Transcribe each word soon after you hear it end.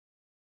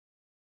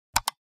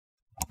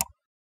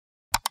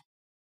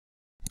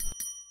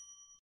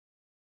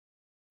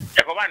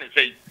command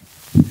say,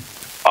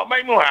 oh,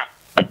 my moha.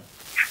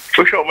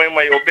 For sure,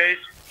 my obey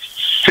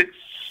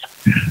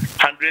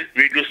 600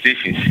 radio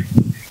stations,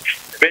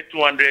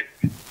 200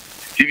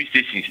 TV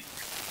stations.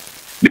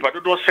 The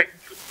Padodo sect,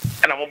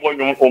 and I'm going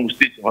to home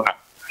station.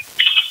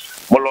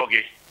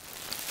 Mologi.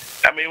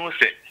 I mean,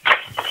 say,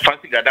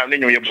 fancy got down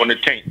in your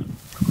bonnet chain.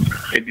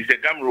 It is a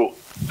GHAMARO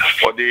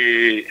for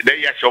the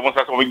day I show us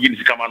some begins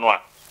to come on.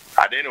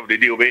 At the end of the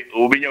day,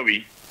 obey your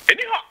way.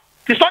 Anyhow,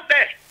 it's not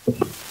there.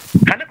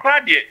 Can I cry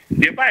there?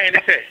 They buy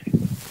anything.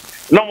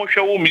 No more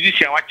show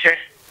musician watch.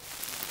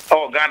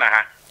 Oh, Ghana,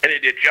 and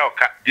they tell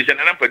this and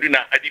I'm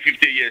Paduna at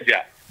 50 years.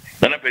 Yeah,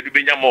 Nana Padu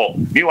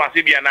Benjamin, you want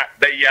to be an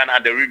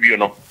at the review,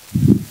 no?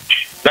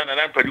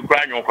 Nana Padu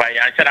crying or crying,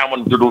 I said I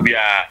want to do be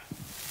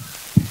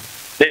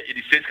it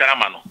is says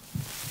Caramano.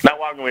 Now,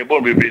 one way,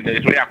 born with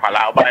the way I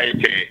allow by a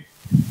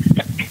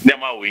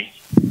Nemawi.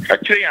 A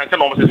tree and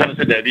some almost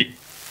said, Daddy,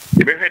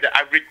 if I heard the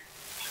average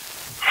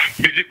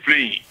music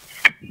playing,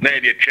 now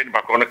they train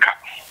back on the car.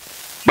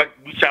 But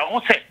we shall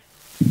all say,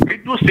 we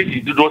do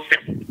stations to those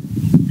same.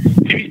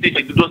 TV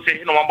station to those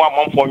say, no one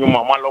mom for your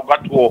mamma, log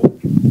at war.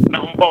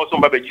 Now, some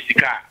baby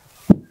Jessica,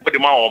 but the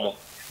mom.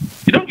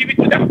 You don't give it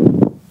to them.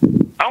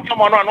 I'm from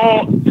one,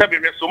 no, Sabi,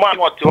 so man,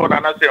 what to order,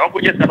 and I say,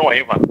 Uncle, yes, I know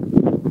even.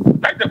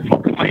 That's the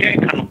fuck my hair.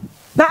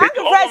 Now,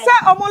 Uncle Fred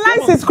said, "Omo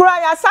license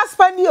cry, I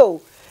suspend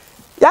you.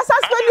 You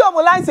suspend you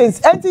omo license.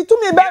 And to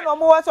me, Ben, omo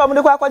what omo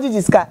de kwa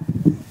Jessica."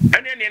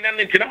 And then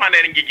man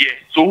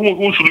so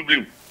who should we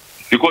blame?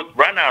 Because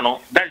right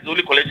now, that is the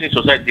only collection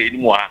society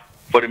anymore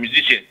for the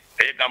musician.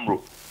 GHAMARO.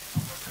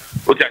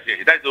 What I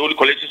say, that's the only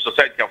collection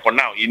society for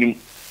now. You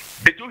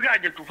the two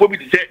hundred to forbid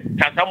to say,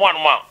 someone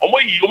man,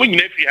 omo you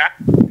nefi ha,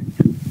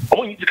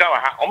 omo you ka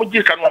ha, omo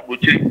just cannot go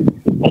change.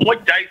 Omo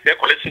die the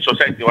collection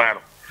society one.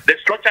 The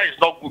structure is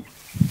not good.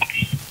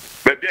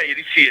 But there you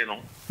see, you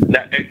know,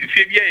 that if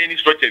you have any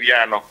structure, you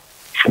know,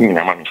 if you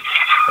have any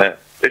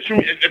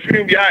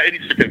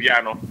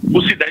structure, who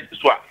see that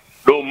is what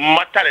no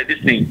matter this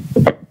thing.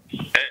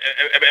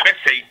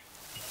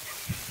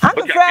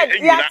 Uncle Fred,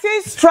 you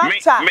see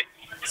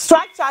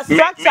structure.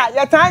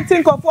 You're trying to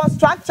think of what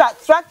structure.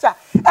 Structure,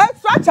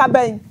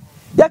 Ben.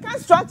 You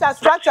can't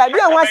structure. You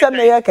don't want some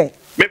American.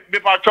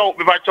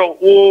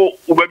 Oh,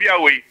 baby,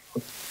 away.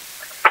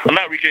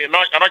 Now we can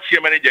not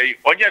share manager.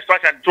 On your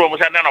structure, two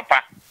almost another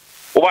pass.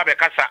 Over the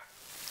casa.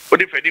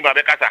 What if I did my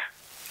casa?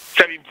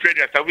 7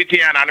 traders,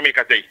 everything and anime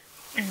can say.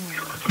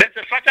 There's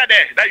a structure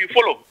there that you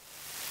follow.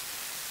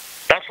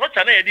 That's what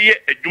an idea,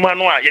 a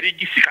Jumanoa,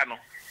 Yedi Sicano.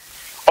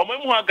 Or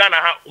Memo Ghana,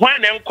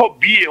 one and called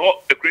B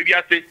or a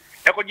previous say,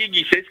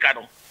 Ecogigi says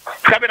Cano.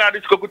 Cabin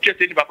this cocoa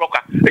chest in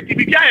Bapoca. A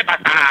TBI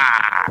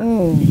Bata.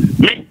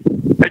 Me,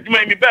 a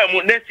Jumay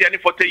Bell, next year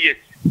for 10 years.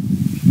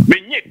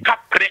 When you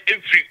cap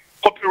every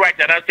copyright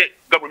and I say,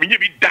 government, you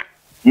be that.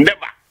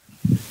 Never.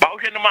 But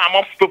okay, no man,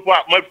 I'm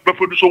people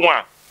produce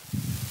one.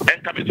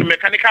 And coming to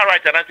mechanical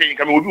right and I say,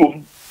 come with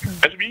you.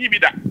 As we be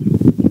that.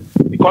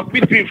 Because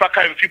between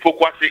Faka and people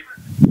quasi,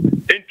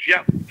 entry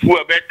who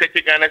are better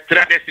taking an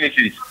extra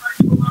destinies.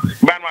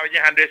 Ban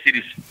 100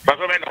 cities. But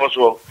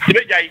also,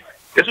 the guy,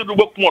 this will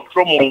work more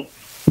from home.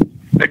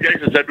 The guy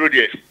is a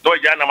druid. No,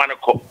 Jana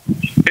Manako.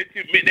 It's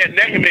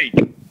name made.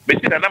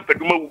 But then I'm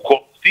Peduma who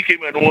call, CK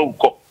and who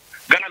call.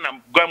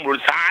 Ghana GHAMARO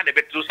sad, a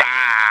bit too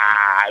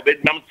sad,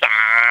 but nam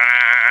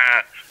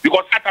sad.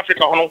 Because South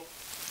Africa,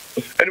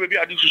 and maybe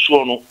I do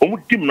so no,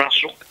 Dim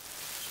Naso.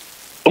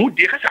 Oh,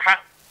 dear,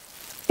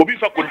 Obi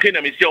for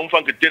container, Miss Young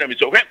Funk container,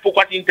 Miss O'Hare, for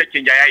what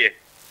interchange I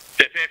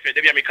the fair,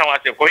 they may come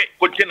out and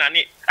container at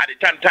the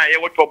time,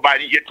 what for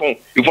buying yet home.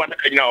 You want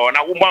to know, and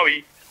I will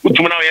marry, which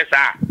now, yes,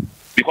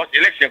 because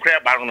election clear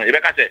baron,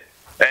 Rebecca said,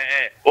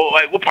 oh,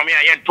 I will permit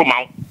I am to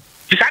mount.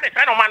 Decided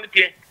I don't mind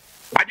it.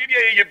 I did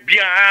be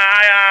a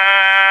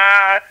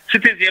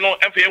citizen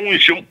and fair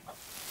wisdom.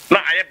 Now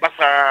I have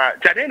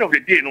at the end of the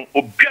day, no,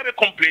 or be a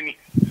complaining.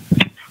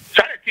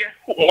 Charity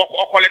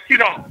or collective,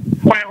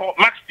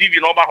 Max TV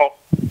and Obaho,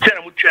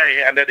 tell them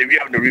chair and that we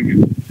have the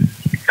review.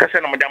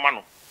 Cassandra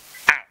Madamano.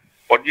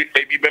 Or the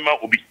baby Bema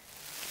Obi.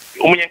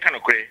 Omian can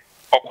cray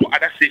or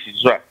other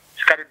stations,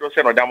 scattered those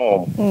and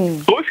Damo.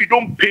 So if you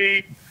don't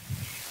pay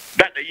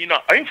that, you know,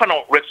 I ain't found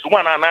out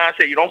one and I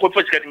say you don't go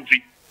for getting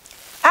free.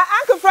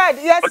 Uncle Fred,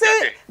 yes,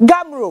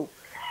 GHAMARO.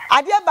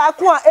 I dear back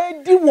one,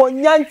 Eddie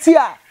one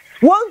yantia.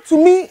 Want to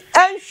me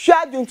and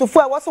share into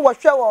four. What's what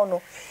show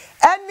on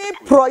any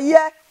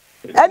project,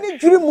 any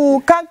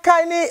dream can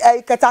kindly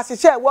a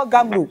catastrophe. What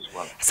GHAMARO?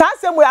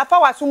 Something we are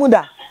power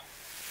sumuda.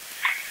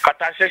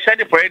 Catastrophe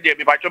the project there,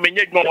 but you may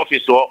need more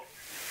office or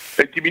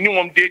a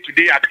minimum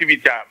day-to-day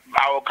activity.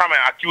 I will come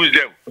and accuse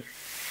them.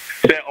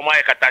 Say, oh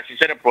my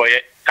catastrophe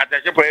project,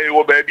 catastrophe project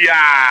will be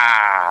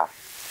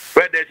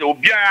where there's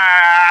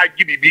Obia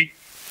GBB,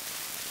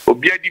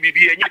 Obia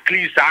DBB, and you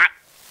clean, sir,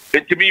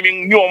 and to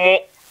me, no more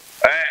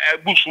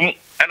Bushum,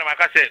 and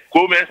I said,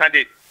 Kyei Mensah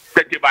and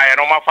set by an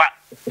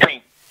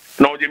Omafa.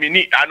 No, they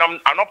mean, I'm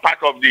not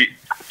part of the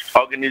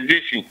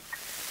organization.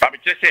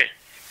 But just say,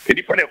 a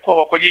different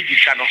call for you,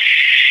 channel,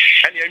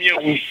 and you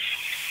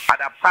at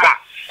a part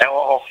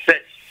or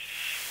set.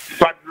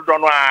 so do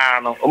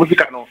no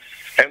omusika no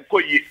enko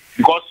yi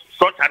because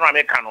such an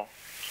Americano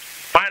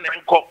fine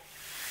enko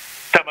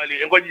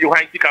tabali enko ji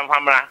hwan sika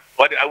famra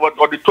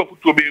or the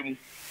top to be and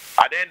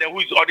then who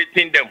is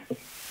auditing them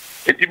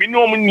it be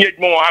no money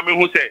mo ha me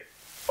hu say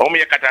o me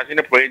yakata in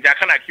the project I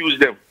can accuse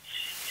them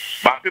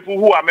but people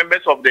who are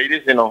members of the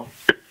this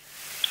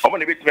I'm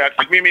going to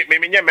be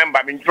me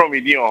member me from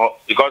me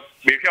because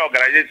me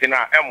organization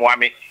na emwa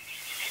me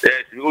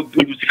yes you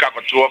do sika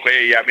control ko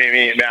ya me I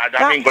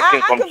mean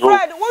got control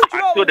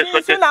so the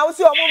social na wo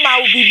se omo ma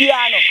wo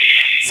bibia no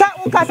sa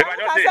ukasa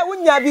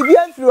wunya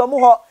bibia mfiri omo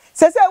ho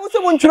se wo se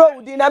wo ntro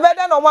wudi na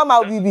beda na omo ma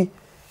wo bibi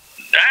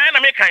na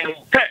me kan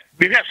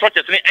bibia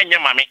structures ni enye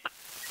ma me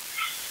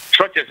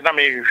structures na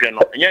me hwehwe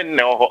no enye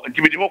ne ho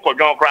ntibidi mo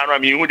kodwan kra no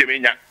me hu de me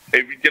nya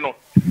everything no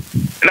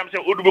na me se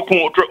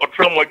odubeku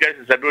otro mo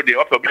just say do de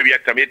ofa bibia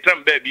tam e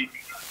tram baby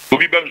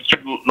obi bam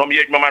studio no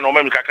me adwuma na o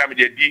ma me kakra me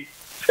de di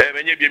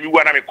menye bi mi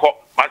wa na me ko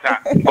masa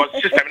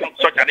because system no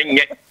such an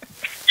nye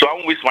so I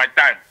won't waste my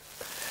time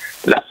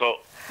that's all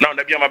now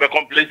na bi am be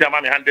complain say am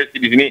 100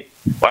 cedis ni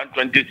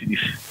 120 cedis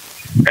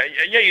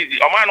enye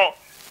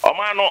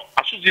omano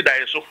asuzi da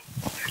yeso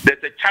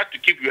there's a chance to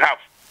keep you have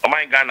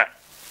oman Ghana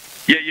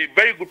yeah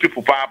very good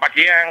people but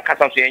yeah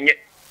kasa so enye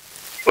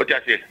what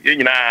you say you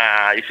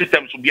nyina the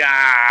system so bia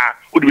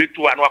would we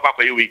to anu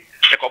akwa yewe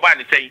e ko ba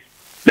ni say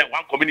that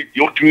one community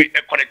you to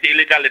connect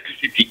illegal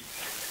electricity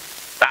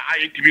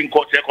I to be in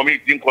court,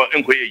 community in court,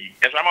 and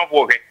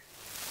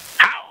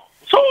how?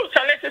 So,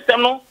 select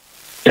system, no?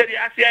 Say the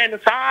Asia and the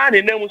side,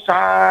 and then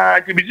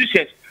the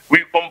musicians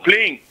will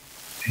complain.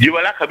 You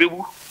were like a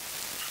baby,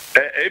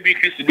 a big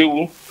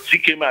Christy, she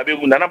came a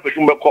baby, Nana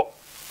Petumba,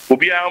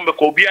 Obia,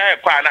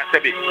 Cobia, Pana,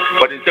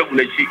 but in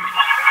Tabulachi,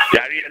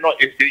 Yari, not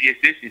a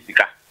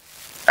Sika.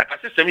 A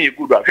system is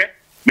good, okay?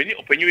 Many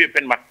open you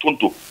pen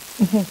Matunto,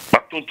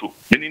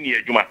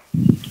 many Juma.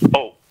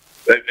 Oh,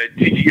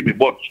 TGB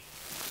board.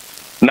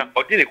 Now,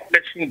 I did a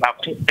collection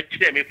back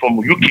from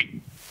UK,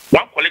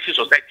 one collection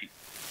society.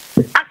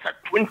 After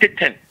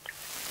 2010,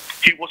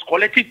 he was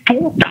collecting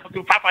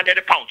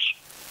 £2,500.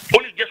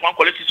 Only just one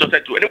collection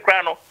society. Any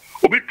crown,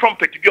 Obi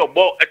trumpet to be a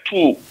ball at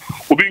 2,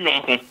 Obi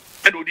Yong,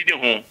 and Odi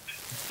home.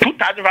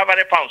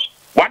 £2,500,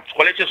 one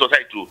collection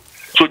society.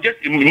 So just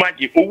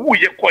imagine, who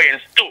is a coin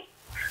still.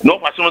 No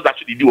person that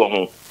should do a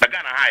home. The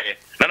Ghana high,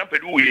 Nana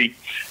Pedu,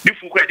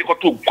 before credit or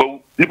two,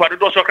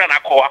 Nipado Socran, I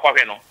call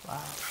Aquaveno.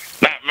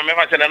 Na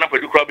member say na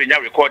pedi crowd be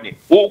nya recording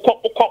wo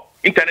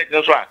internet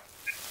no so a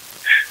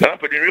na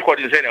pedi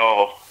recording say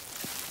omo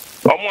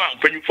an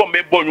panyu form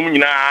be bo nyum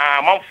nyina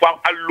manfo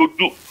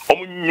alodu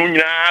omo nyum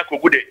nyina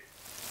kogude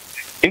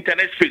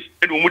internet space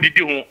e do mu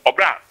didi ho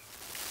obra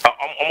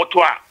omo to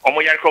a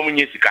omo yare ko mu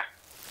nyesika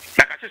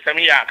na ka system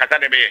ya kata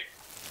de be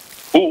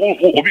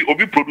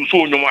obi produce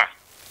onyum a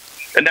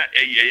and that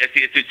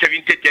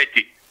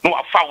 70-30 no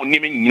afa woni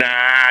nyina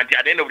at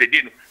the end of the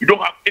day you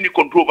don't have any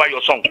control over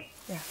your song.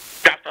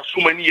 After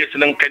so many years,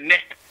 and a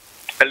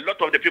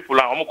lot of the people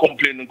are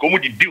complaining, come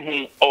with the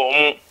home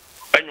or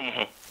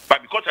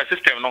but because the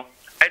system, no,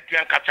 I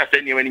can't catch us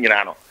anywhere in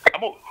Yano.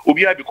 I'm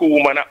Ubia because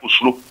woman at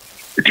Uslo.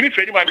 The TV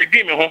Freddy might be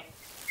game home.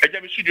 I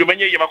just studio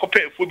many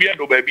Yamacope, Phobia,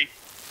 no baby.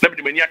 Never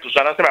the many to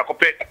Sana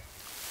Samacope,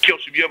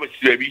 kills to be able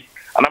to baby,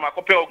 and I'm a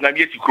copy of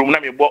Namiati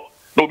Krumnami bought,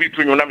 no be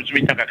between your name to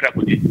me and a crack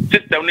with it.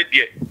 System, not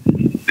yet.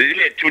 The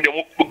to the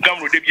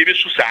gum with the baby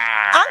Susa.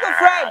 Uncle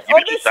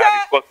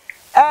Fred,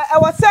 I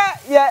was say,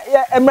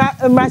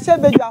 Marshall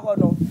Beja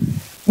Hono.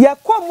 Ya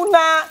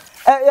komuna,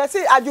 ya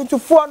say,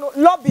 Ajuntufu no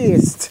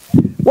lobbyist.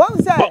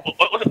 One say,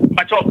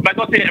 but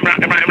don't say,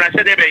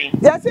 Marshall Bay.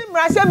 Yes,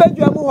 Marshall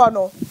Beja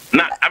Hono.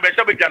 Now, I'm a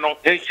Sabajano,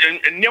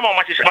 and near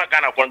much is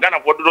Ghana for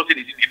those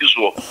in this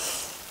war.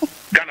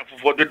 Ghana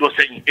for those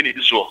saying in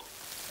this war.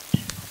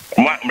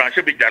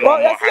 Marshall Beja.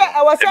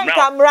 I was saying,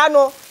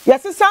 Camrano,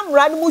 yes, some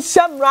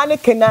Ranusham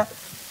Ranekena.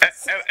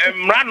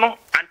 Mrano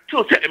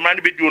until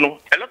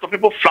a lot of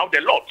people flout the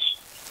laws.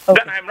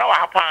 Then I'm now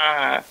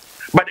happy,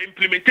 but the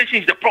implementation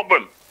is the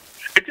problem.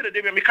 Until the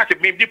day we make us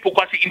maybe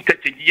focus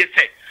interchange. Yes,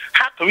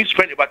 how can we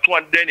spend about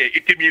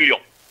 280 million?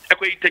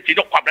 Interchange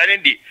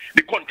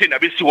the container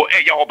base or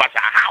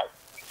how?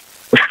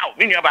 How?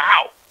 Meaning about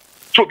how?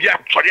 So be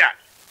up for that.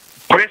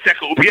 For a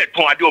second, we'll be at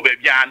Tomadio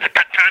baby and at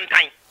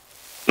time.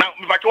 Now,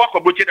 if I walk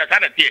about it as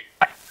an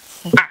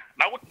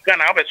now what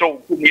can I have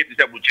so near this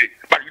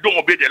but you don't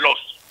obey the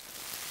laws.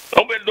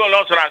 Obey the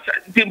laws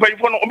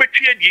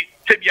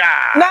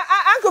now,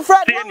 Uncle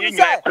Fred,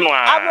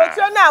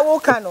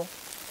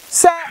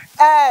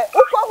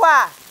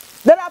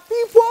 there are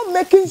people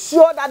making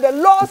sure that the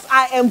laws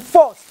are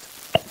enforced.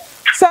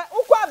 Sir,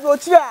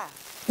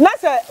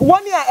 that's a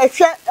 1 year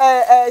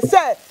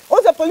say,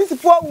 all the police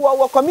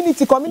for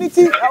community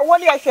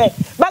 1 year share.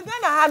 But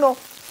Ghana Hano,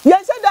 you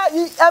said that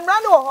I'm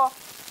running.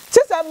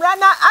 Just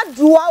Rana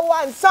Adua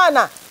one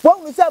sana,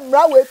 what we say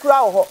Mrawe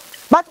Crow.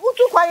 But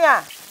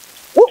Utukwaya,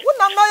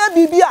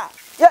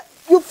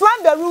 you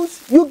flan the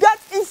rules, you get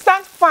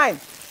instant fine.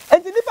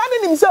 And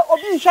depending himself,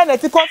 Obi Shana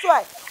to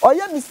control or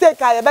your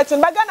mistake, I bet you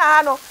Magana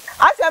Hano.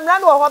 I am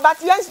Rano,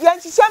 but yes,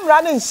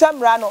 Shamran and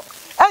Shamrano.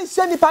 and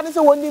send the partners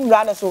one name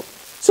run so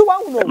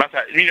one know.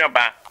 Master,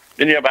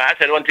 I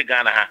said one to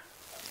Ghana.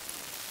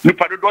 You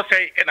pardon don't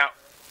say, and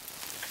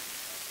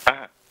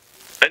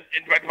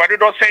what do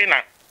not say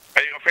now?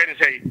 Your friend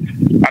say,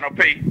 I don't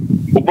pay.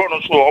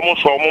 Bruno so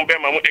almost so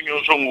Bema and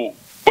your song,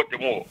 but the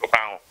more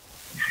pound.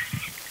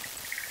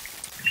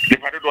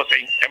 If I do not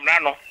say,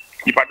 Emrano,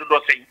 if I do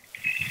not say,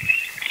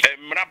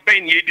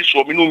 Mraben ye this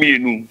woman whom you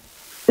knew.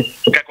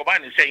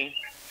 Cacoban is saying,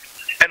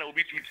 and will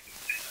be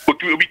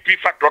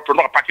fat drop to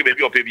not pack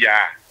baby or baby.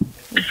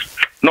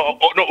 No,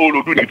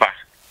 all do the pass.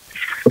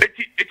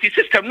 It's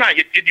system now,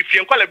 if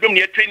you call a room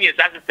near 20 years,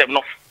 that system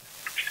no.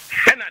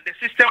 And the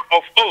system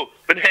of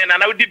but then I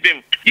now did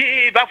them.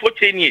 Yea, about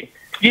 14 years.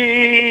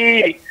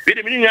 Yea, with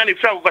the meaning of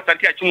flower got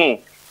anti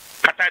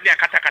Catalia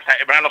Catacata,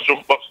 Ebrano so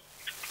boss.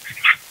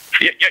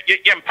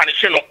 Yam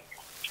Panishino.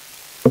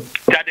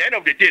 At the end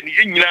of the day,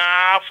 you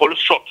now fall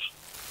short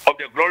of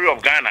the glory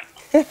of Ghana.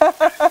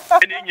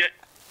 And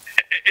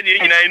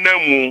in no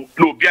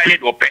no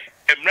behind or pay.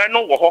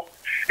 Emrano Waho,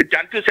 it's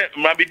until said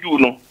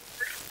Mabiduno.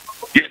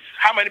 Yes,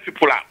 how many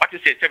people are? What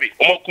is it?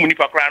 Omo Kumuni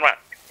Paprana,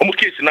 Omo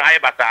Kiss in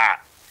Ayabata.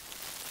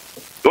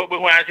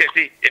 When I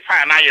say, if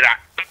I naira,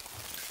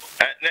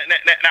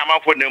 now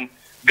for them,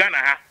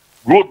 Ghana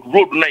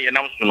road na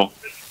announcement.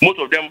 Most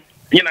of them,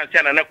 you know,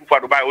 China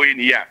Nakufa to buy in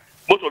here.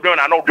 Most of them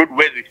are not road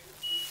ready.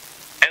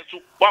 And so,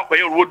 one for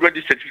your road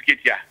ready certificate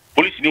here.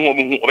 Police knew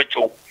who of a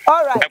show.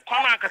 All right.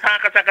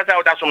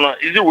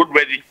 Is it road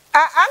ready?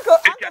 Uncle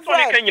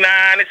Fred.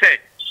 Say,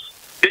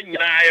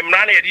 I am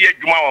running a dear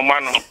Juma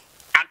man.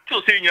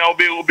 Until saying you'll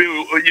be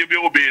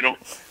obeying.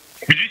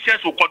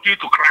 Musicians will continue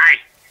to cry.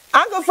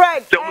 Uncle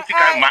Fred,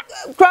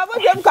 Crabble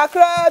Jam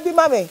Kakra be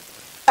mammy.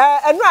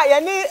 And right,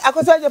 any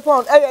Akosa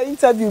Japan,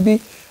 interview be.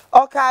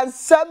 Or can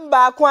some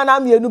back one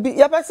am you be?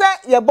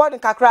 Yapasa, your body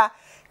Kakra,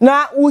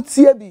 na would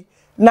see be.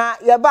 Na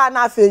yaba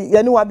na fe,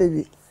 Yanua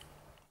baby.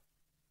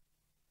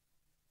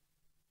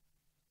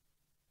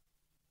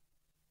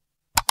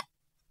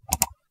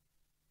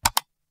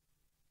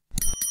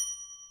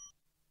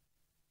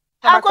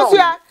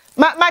 Akosia,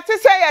 my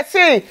sister,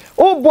 say,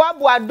 oh,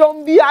 Boa,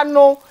 don't be a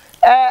no.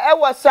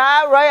 Was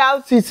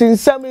royalties in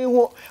some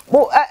no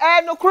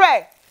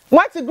cry.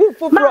 What's a group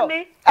for bro?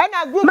 And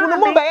a group no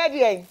more by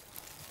Eddie.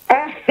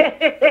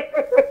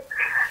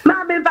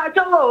 Mammy,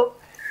 Bajolo,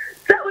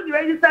 so when you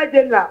register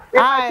general,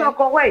 I talk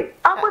away.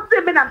 I must say,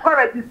 I'm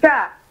correct to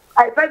start.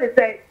 I try to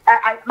say,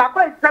 my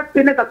boy is not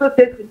business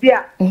association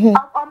here.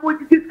 I'm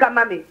with this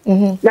mammy.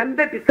 Nam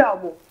baby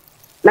Salmo.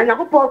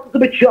 Nanyapo to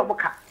be sure.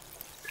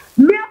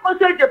 Me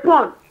also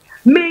Japan.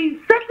 Me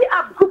setting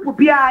up group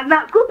be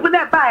a group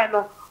nearby.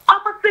 No.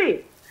 I'm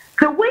say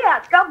the way I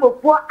come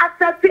before I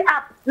set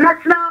up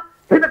National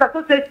Business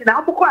Association.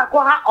 I'm going to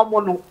call her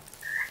Omono.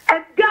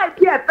 And guys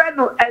here, friend,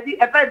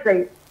 and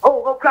say,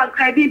 oh,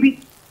 cry, baby.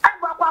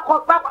 I'm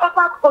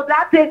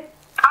Odate,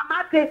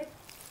 Amate,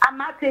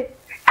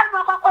 and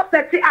I'm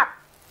set up.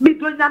 Me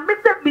doing a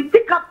message, me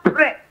take up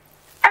prayer.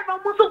 And I'm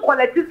also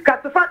quality as far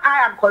as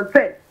I am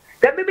concerned.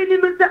 The maybe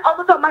say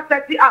also my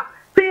setting up.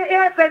 Say,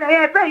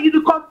 AFN,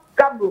 you come,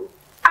 Gambo.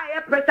 I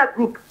have pressure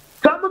group.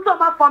 So I'm also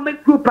my forming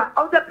group,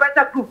 all the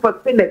pressure group for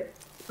spinners.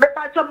 But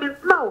I show me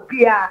now,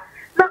 Pia.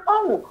 Now,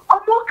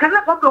 more can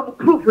I come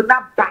proof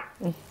not back.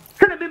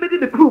 So the baby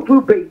the proof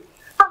will be.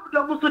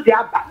 I'm also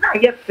there, but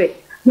not yet.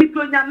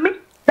 Between me,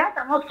 that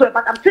I'm not sure,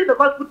 but I'm saying the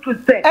gospel to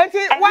say. And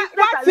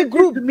what's the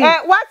group?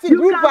 What's the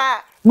group?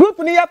 Group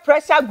near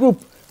pressure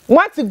group.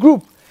 What's the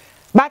group?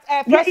 But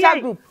a pressure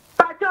group.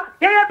 But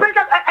yeah,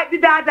 pressure. I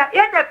did that.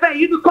 Yeah,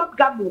 you come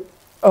Gambo.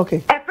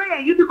 Okay. A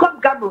friend, you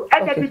become Gambo.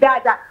 And I did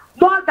that.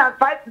 More than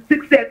 5 to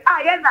 6 years.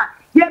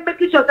 You're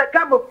making sure that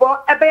Gambo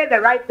for the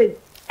right thing.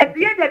 At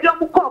the end, they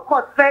don't call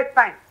court first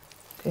time.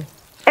 Okay.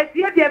 At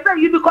the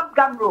end, you become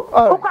Gambo.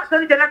 Who calls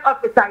the general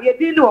officer? You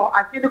didn't know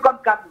as you become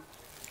Gambo.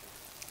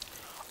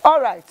 All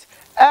right.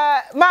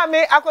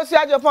 Mammy, I could see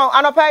at Japan,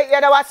 and I pay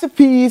there was a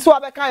piece so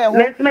I can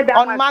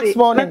on Max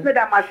morning. Actually,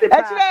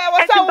 I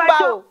was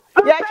so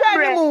you're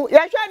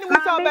trying to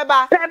move so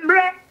baba.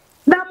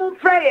 Namu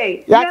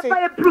Frey,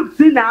 you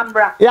proof in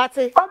Ambra.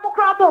 Yati.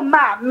 Omocrabo,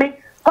 mammy,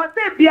 because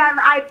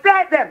I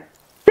tell them,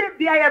 say,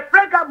 be a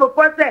friend of a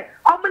person,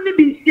 how many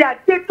be here,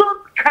 they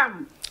don't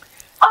come.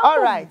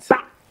 All right.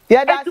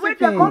 Yeah, that's what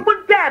the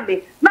common tell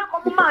me. Now,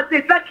 Mama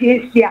says, like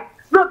here.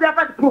 No, they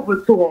haven't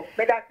proven to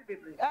her.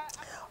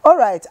 All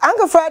right.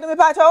 Uncle Fred, me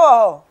patch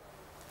oh.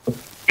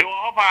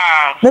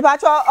 Me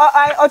patch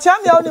I cham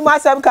you only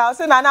myself ka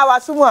say na wa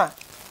sumwa.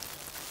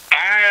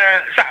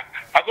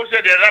 I go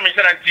say the Rami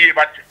said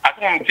but I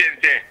come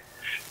say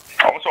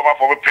also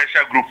for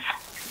pressure group.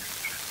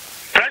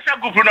 Pressure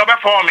group no be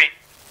for me.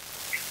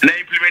 The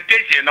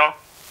implementation no.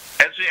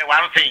 And so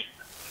one thing.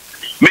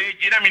 Me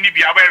jina me ni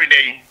be every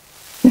day.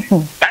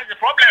 That's the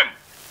problem.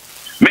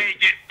 Me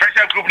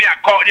pressure group ni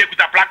call you with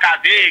a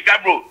placard. Hey,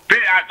 Gabro, pay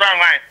as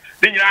one.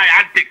 Then you know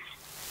antics.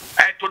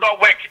 And to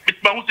not work with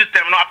my own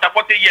system now after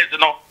 40 years, you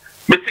know.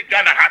 Mr.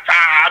 Ghana has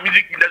a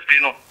music industry,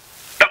 you know.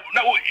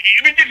 Now,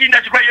 immediately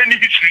that's why any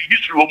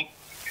history room.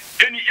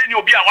 Any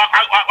will be a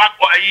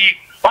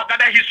What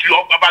Ghana history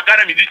of about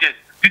Ghana musicians.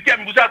 The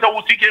time we start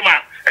with TK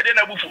man, and then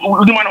I will do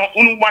one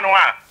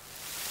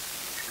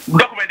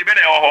document the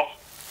better.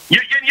 You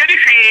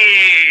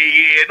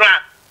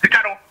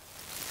know,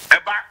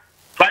 about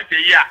twice a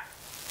year.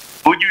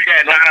 Would you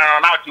get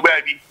now to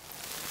where be?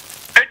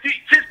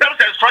 Systems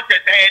and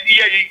structures,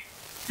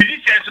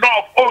 musicians know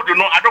of old,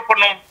 no, I don't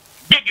know.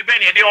 Big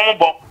event, they all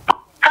bought.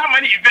 How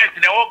many events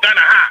in the whole Ghana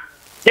have?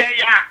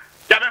 Yeah,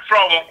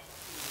 from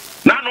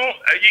now, no,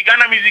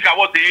 Ghana music, I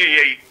was the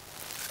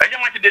I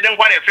don't didn't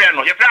want a friend,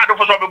 your friend, I don't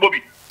for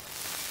Bobby.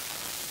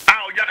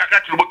 I'll just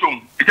catch the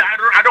bottom.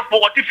 I don't know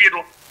what if you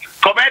do.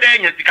 Come back there,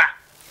 Jessica.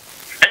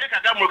 I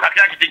can't go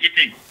to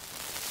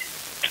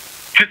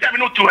she's having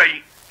no two,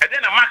 and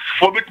then a max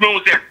for bit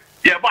knows them.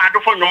 Yeah, but I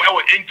don't know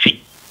our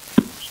empty.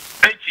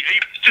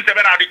 Just a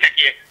better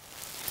idea.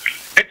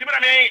 It's a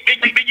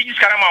big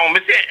caramel,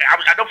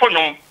 I don't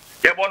know.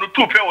 They're one or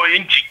two pair or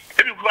inch.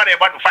 Every got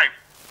about 5.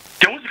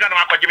 The music can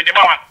give me the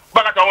mama,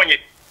 but I don't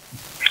it.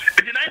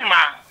 It's a nice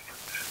man.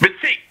 But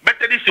say,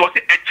 better this was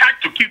a chance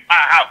to keep our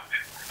house,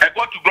 a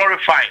God to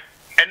glorify,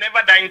 and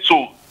never dying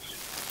soul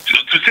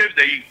to save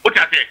the what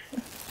I say.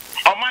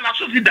 Our man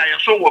associated die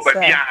so well, but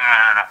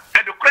yeah,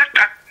 and the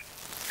cracker,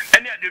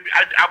 and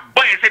a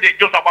boy said they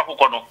just about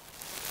Kono.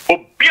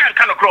 Obia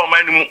kind of crow,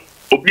 man,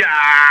 Obia,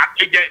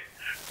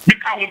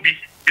 become be,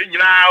 and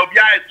now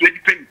Obia is 20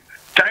 pennies.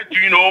 Trying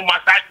to,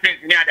 massage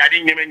things near that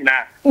didn't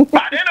now.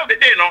 But at the end of the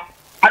day, no,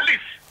 at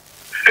least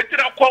it's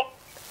not quote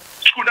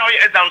school now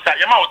exams are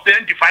about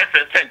 75%,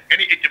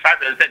 any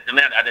 85% in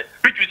that.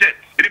 Which you said,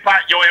 the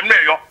part your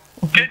email,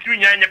 get you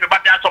in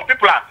but there are some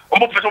people are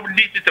almost for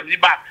these systems,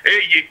 but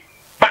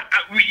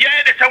we hear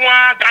the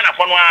someone Ghana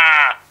for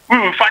we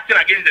will fighting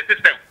against the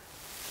system.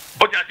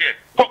 What I say,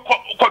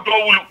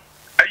 Kodolu,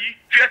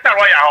 Fiesta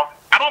Royal,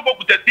 I don't go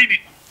with the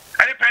TV,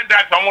 any pen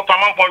drive from what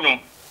I'm on you.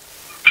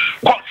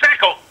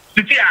 Circle.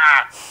 Sitia,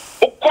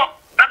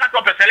 that's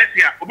what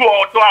Celestia, who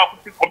are to our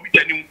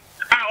computer.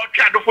 I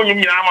can't do for you,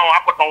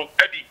 Apple,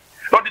 Eddie,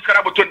 not this kind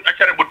of button, a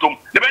cherry button.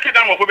 The better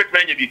gun of it,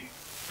 maybe.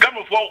 Gun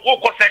for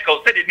walk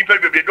circle, said the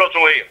different baby does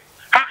away.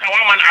 How can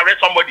one man arrest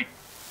somebody?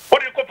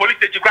 What do you call police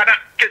station?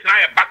 Case now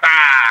a batter.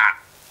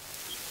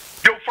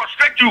 They'll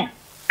frustrate you.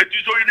 It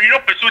is so you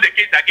don't pursue the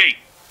case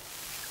again.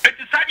 It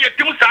is sad you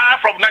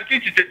from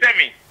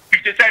 1967,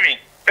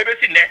 57,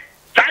 everything there.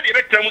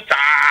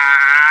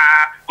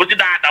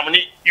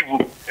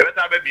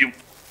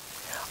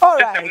 All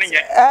right,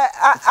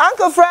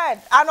 Uncle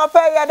Fred, I don't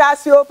pay you.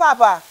 That's your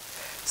papa.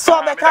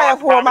 So the kind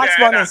of woman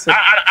bonus. I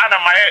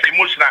my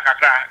emotional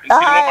cacra.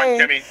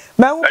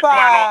 Mempa,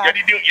 I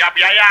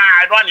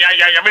don't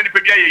many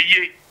people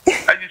here.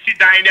 As you sit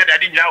down there, I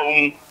didn't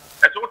know.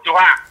 That's what you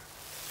are.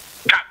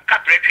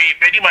 Capretry,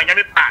 Petty, my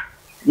Yamipa,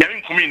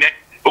 Yamin Kumine,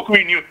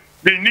 Okuinu,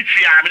 the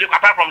Nitria,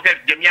 apart from that,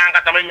 the young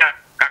Catamania.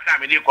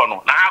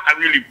 Now, how can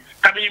we live?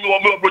 Can you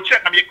more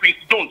check and be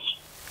Quincy Jones?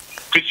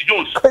 Quincy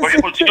Jones,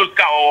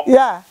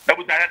 yeah. That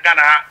was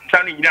Ghana,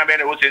 Sunny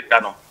Yamana was it,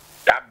 Dano.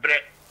 That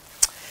bread.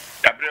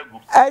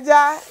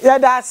 Eja, yeah,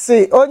 that's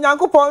it. Oh,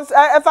 Yanko Pons,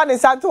 a funny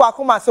son to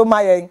Akuma, so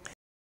my